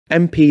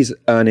MPs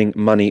earning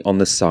money on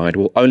the side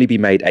will only be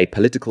made a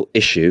political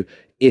issue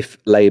if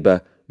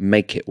Labour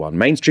make it one.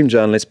 Mainstream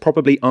journalists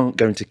probably aren't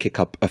going to kick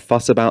up a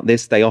fuss about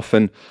this. They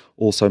often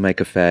also make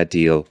a fair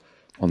deal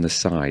on the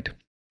side.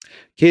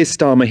 Keir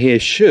Starmer here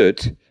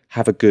should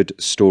have a good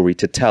story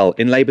to tell.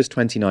 In Labour's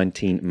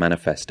 2019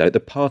 manifesto, the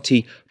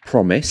party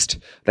promised,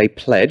 they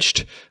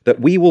pledged, that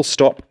we will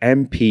stop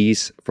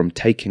MPs from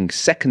taking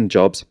second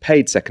jobs,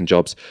 paid second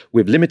jobs,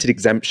 with limited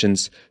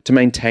exemptions to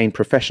maintain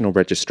professional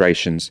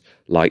registrations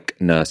like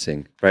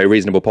nursing. Very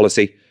reasonable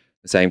policy,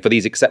 saying for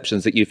these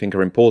exceptions that you think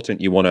are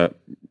important, you want to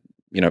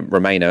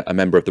remain a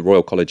member of the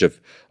Royal College of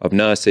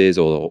Nurses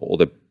or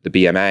the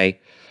BMA,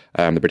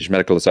 the British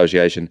Medical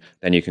Association,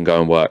 then you can go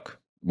and work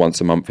once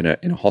a month in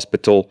a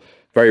hospital.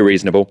 Very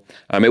reasonable.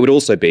 It would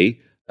also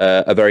be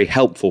a very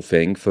helpful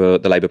thing for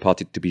the Labour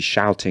Party to be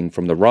shouting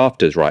from the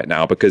rafters right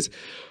now, because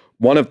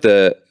one of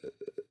the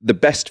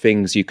best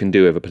things you can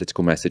do with a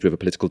political message, with a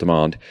political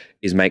demand,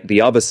 is make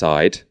the other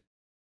side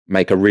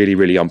make a really,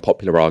 really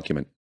unpopular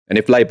argument. And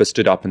if Labour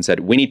stood up and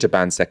said, we need to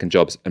ban second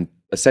jobs and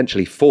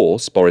essentially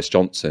force Boris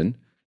Johnson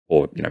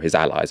or his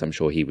allies, I'm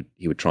sure he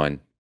would try and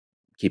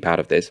keep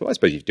out of this. Well, I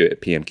suppose you do it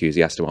at PMQs.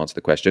 He has to answer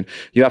the question.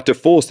 You have to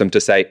force them to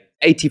say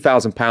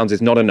 £80,000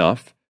 is not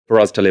enough for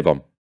us to live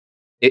on.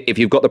 If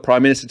you've got the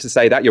Prime Minister to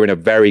say that, you're in a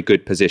very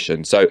good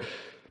position. So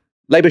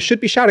Labour should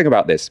be shouting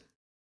about this.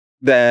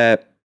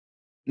 They're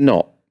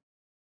not.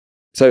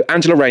 So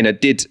Angela Rayner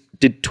did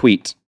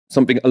tweet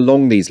something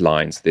along these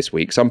lines this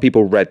week. Some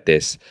people read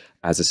this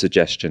as a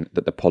suggestion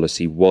that the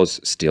policy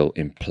was still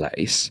in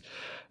place.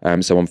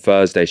 So on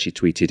Thursday, she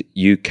tweeted,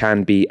 "You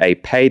can be a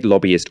paid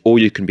lobbyist or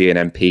you can be an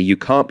MP. You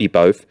can't be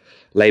both.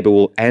 Labour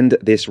will end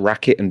this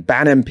racket and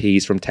ban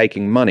MPs from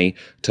taking money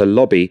to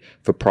lobby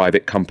for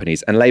private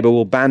companies. And Labour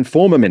will ban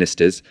former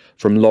ministers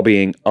from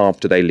lobbying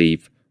after they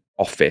leave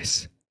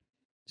office."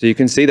 So you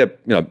can see that,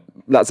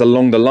 that's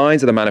along the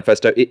lines of the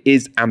manifesto. It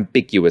is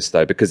ambiguous,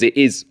 though, because it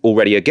is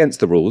already against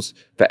the rules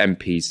for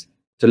MPs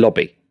to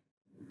lobby.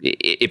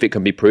 If it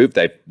can be proved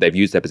they've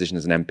used their position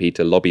as an MP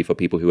to lobby for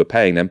people who are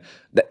paying them,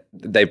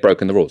 they've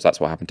broken the rules. That's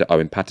what happened to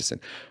Owen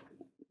Paterson.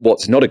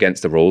 What's not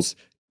against the rules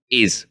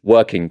is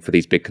working for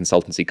these big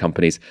consultancy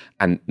companies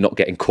and not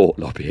getting caught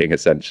lobbying,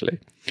 essentially.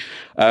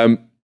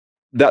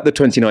 That the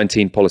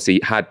 2019 policy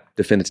had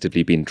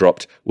definitively been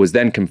dropped was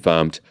then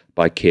confirmed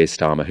by Keir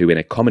Starmer, who in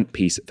a comment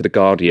piece for The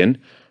Guardian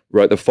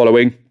wrote the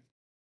following: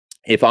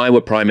 "If I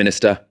were Prime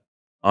Minister,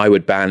 I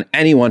would ban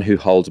anyone who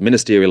holds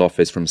ministerial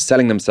office from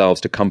selling themselves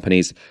to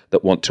companies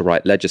that want to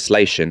write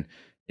legislation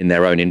in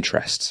their own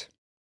interests."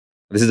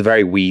 This is a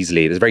very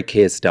Weasley, this is a very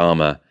Keir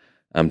Starmer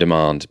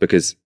demand,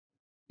 because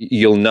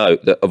you'll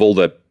note that of all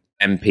the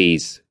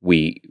MPs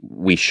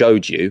we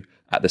showed you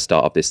at the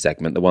start of this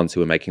segment, the ones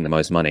who are making the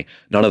most money,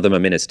 none of them are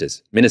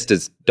ministers.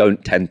 Ministers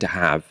don't tend to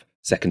have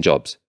second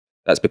jobs.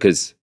 That's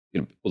because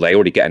they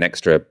already get an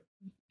extra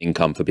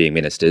income for being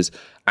ministers,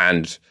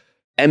 and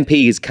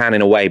MPs can,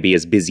 in a way, be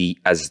as busy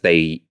as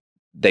they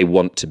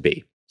want to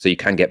be. So you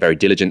can get very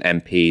diligent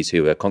MPs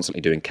who are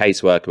constantly doing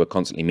casework, who are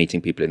constantly meeting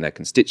people in their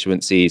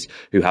constituencies,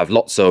 who have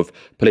lots of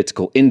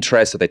political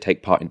interest, so they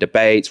take part in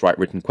debates, write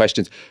written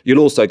questions. You'll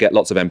also get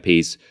lots of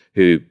MPs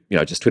who,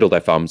 just twiddle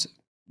their thumbs,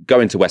 go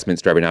into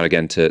Westminster every now and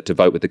again to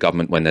vote with the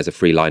government when there's a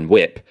free line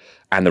whip,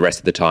 and the rest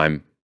of the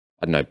time,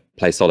 I don't know,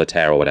 play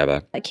solitaire or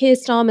whatever. Keir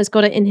Starmer's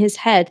got it in his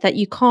head that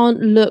you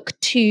can't look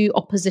too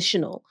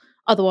oppositional.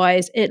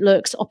 Otherwise, it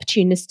looks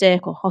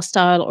opportunistic or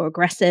hostile or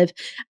aggressive.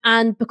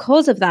 And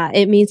because of that,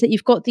 it means that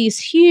you've got these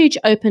huge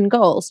open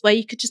goals where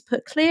you could just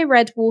put clear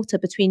red water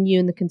between you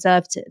and the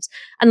Conservatives.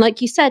 And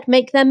like you said,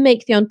 make them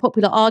make the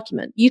unpopular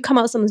argument. You come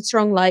out with something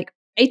strong like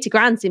 80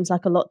 grand seems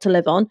like a lot to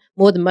live on,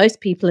 more than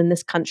most people in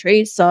this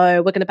country.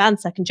 So we're going to ban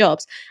second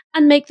jobs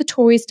and make the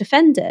Tories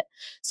defend it.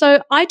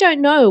 So I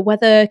don't know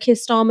whether Keir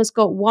Starmer's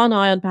got one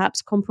eye on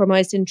perhaps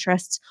compromised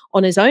interests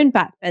on his own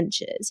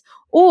backbenches,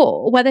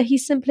 or whether he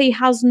simply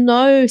has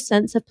no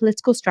sense of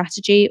political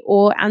strategy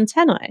or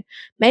antennae.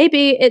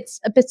 Maybe it's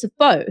a bit of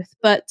both,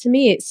 but to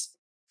me, it's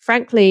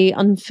frankly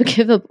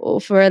unforgivable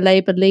for a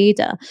Labour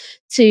leader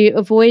to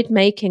avoid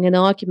making an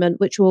argument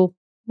which will,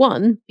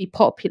 one, be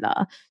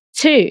popular,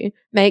 two,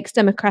 makes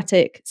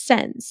democratic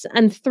sense,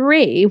 and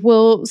three,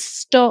 will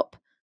stop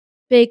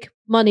big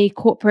money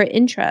corporate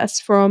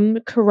interests from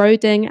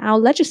corroding our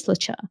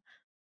legislature.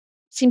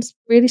 Seems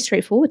really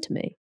straightforward to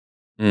me.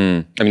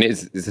 I mean,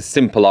 it's a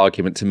simple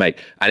argument to make.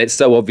 And it's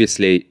so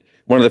obviously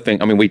one of the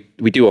things, I mean,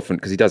 we do often,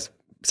 because he does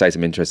say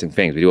some interesting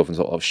things, we do often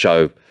sort of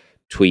show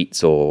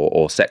tweets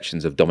or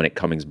sections of Dominic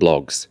Cummings'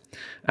 blogs.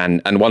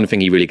 And one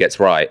thing he really gets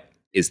right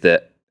is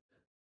that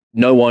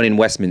no one in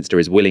Westminster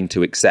is willing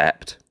to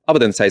accept, other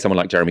than say someone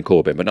like Jeremy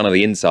Corbyn, but none of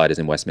the insiders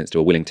in Westminster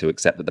are willing to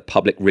accept that the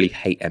public really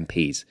hate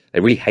MPs.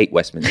 They really hate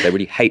Westminster. They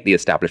really hate the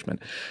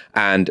establishment.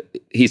 And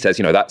he says,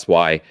 that's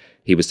why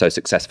he was so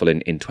successful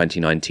in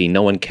 2019.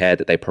 No one cared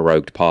that they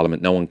prorogued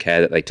Parliament. No one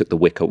cared that they took the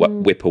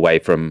whip away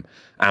from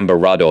Amber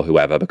Rudd or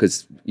whoever,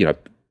 because,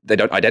 they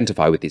don't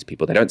identify with these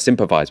people. They don't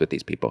sympathise with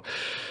these people.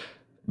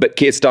 But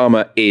Keir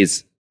Starmer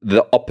is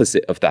the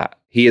opposite of that.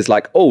 He is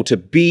like, oh, to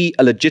be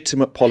a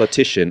legitimate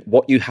politician,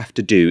 what you have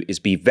to do is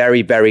be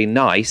very, very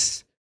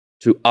nice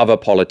to other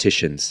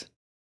politicians.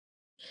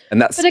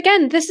 And that's... But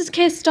again, this is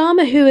Keir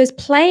Starmer, who is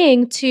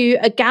playing to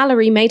a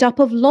gallery made up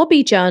of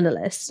lobby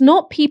journalists,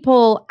 not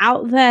people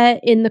out there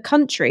in the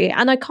country.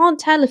 And I can't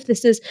tell if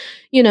this is,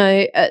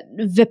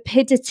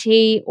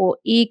 vapidity or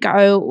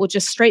ego or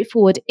just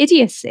straightforward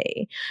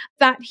idiocy,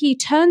 that he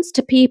turns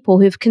to people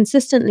who've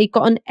consistently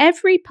gotten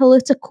every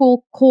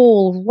political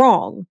call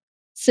wrong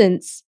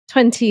since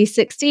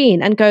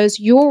 2016 and goes,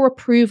 your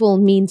approval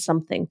means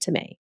something to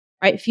me.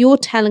 Right? If you're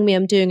telling me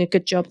I'm doing a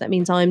good job, that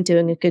means I'm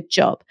doing a good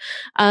job.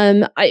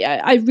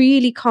 I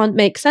really can't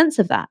make sense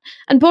of that.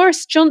 And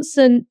Boris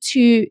Johnson,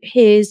 to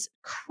his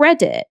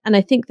credit, and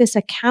I think this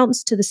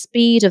accounts to the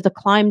speed of the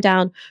climb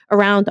down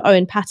around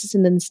Owen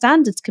Paterson and the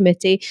Standards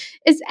Committee,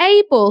 is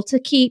able to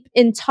keep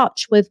in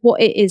touch with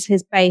what it is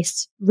his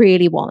base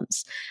really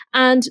wants.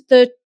 And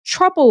the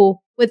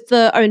trouble with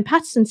the Owen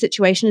Paterson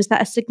situation is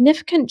that a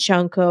significant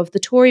chunk of the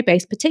Tory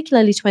base,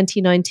 particularly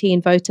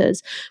 2019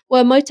 voters,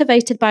 were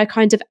motivated by a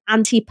kind of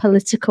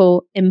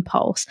anti-political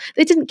impulse.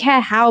 They didn't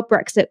care how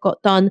Brexit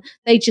got done,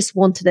 they just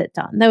wanted it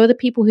done. There were the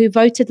people who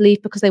voted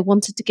Leave because they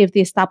wanted to give the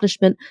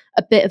establishment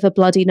a bit of a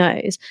bloody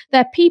nose.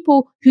 There are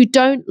people who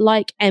don't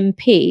like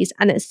MPs,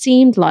 and it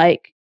seemed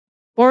like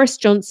Boris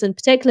Johnson,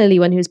 particularly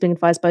when he was being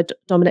advised by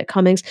Dominic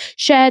Cummings,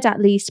 shared at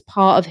least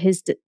part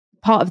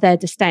of their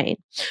disdain.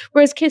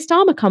 Whereas Keir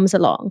Starmer comes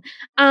along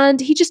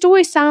and he just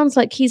always sounds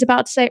like he's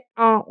about to say,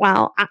 oh,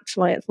 well,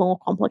 actually, it's more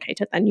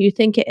complicated than you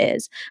think it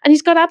is. And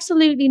he's got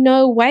absolutely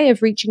no way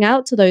of reaching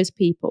out to those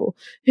people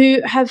who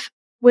have,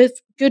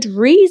 with good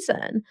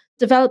reason,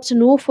 developed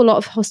an awful lot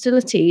of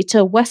hostility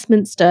to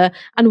Westminster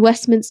and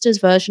Westminster's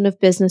version of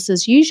business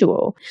as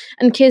usual.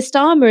 And Keir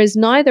Starmer is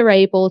neither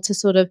able to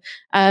sort of,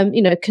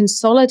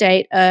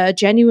 consolidate a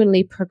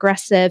genuinely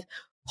progressive,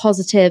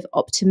 positive,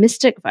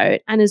 optimistic vote,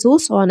 and is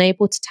also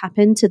unable to tap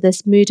into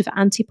this mood of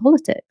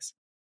anti-politics.